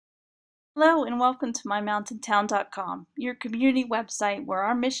Hello and welcome to MyMountainTown.com, your community website where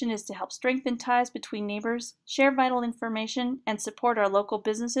our mission is to help strengthen ties between neighbors, share vital information, and support our local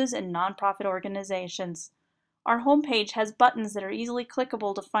businesses and nonprofit organizations. Our homepage has buttons that are easily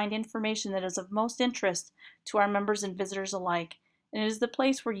clickable to find information that is of most interest to our members and visitors alike, and it is the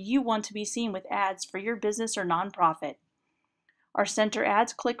place where you want to be seen with ads for your business or nonprofit. Our center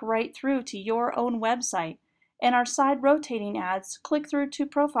ads click right through to your own website, and our side rotating ads click through to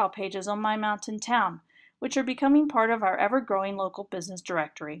profile pages on My Mountain Town, which are becoming part of our ever-growing local business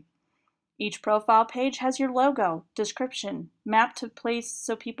directory. Each profile page has your logo, description, map to place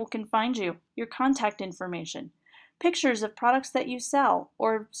so people can find you, your contact information, pictures of products that you sell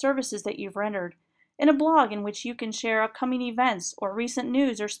or services that you've rendered, and a blog in which you can share upcoming events or recent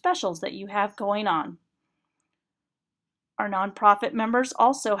news or specials that you have going on. Our nonprofit members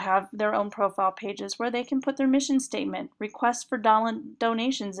also have their own profile pages where they can put their mission statement, requests for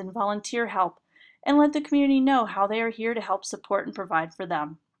donations and volunteer help, and let the community know how they are here to help support and provide for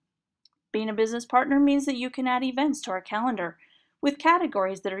them. Being a business partner means that you can add events to our calendar with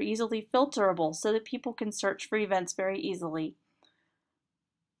categories that are easily filterable so that people can search for events very easily.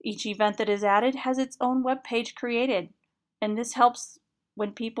 Each event that is added has its own web page created, and this helps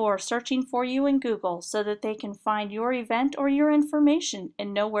when people are searching for you in Google so that they can find your event or your information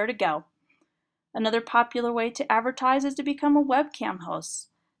and know where to go. Another popular way to advertise is to become a webcam host.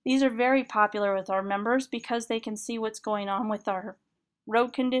 These are very popular with our members because they can see what's going on with our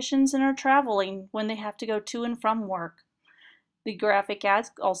road conditions and are traveling when they have to go to and from work. The graphic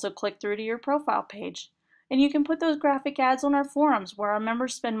ads also click through to your profile page, and you can put those graphic ads on our forums where our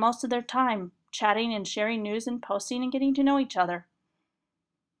members spend most of their time chatting and sharing news and posting and getting to know each other.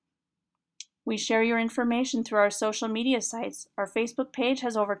 We share your information through our social media sites. Our Facebook page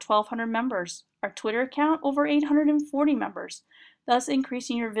has over 1,200 members. Our Twitter account over 840 members, thus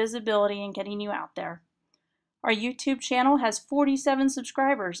increasing your visibility and getting you out there. Our YouTube channel has 47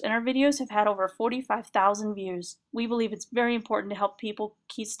 subscribers, and our videos have had over 45,000 views. We believe it's very important to help people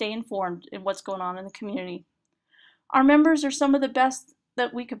stay informed in what's going on in the community. Our members are some of the best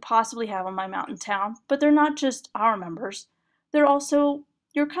that we could possibly have on My Mountain Town, but they're not just our members. They're also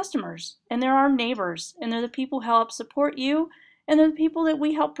your customers, and they're our neighbors, and they're the people who help support you, and they're the people that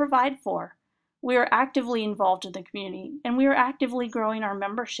we help provide for. We are actively involved in the community, and we are actively growing our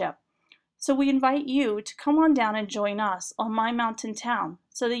membership. So we invite you to come on down and join us on My Mountain Town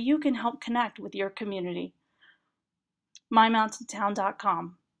so that you can help connect with your community.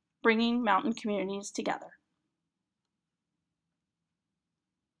 MyMountainTown.com, bringing mountain communities together.